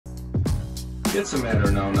It's a matter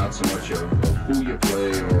now not so much of who you play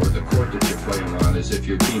or the court that you're playing on, as if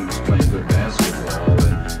your team is playing good basketball,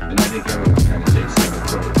 and I think everyone kind of takes that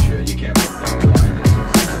approach. You can't look down the line and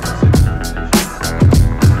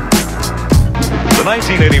the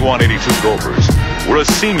 1981-82 Gophers were a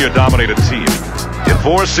senior-dominated team. In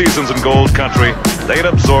 4 seasons in Gold Country, they had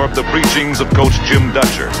absorbed the preachings of Coach Jim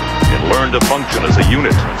Dutcher and learned to function as a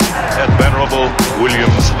unit at venerable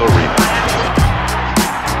Williams Arena.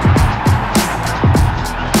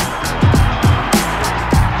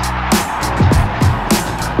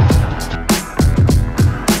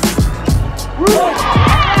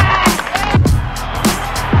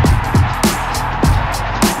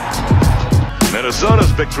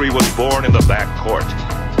 Minnesota's victory was born in the backcourt.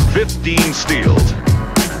 15 steals.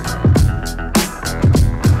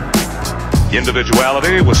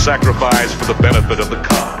 Individuality was sacrificed for the benefit of the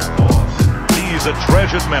cause. These are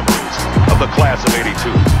treasured memories of the class of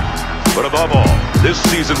 '82. But above all, this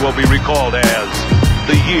season will be recalled as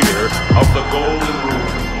the year of the Golden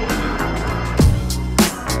Rule.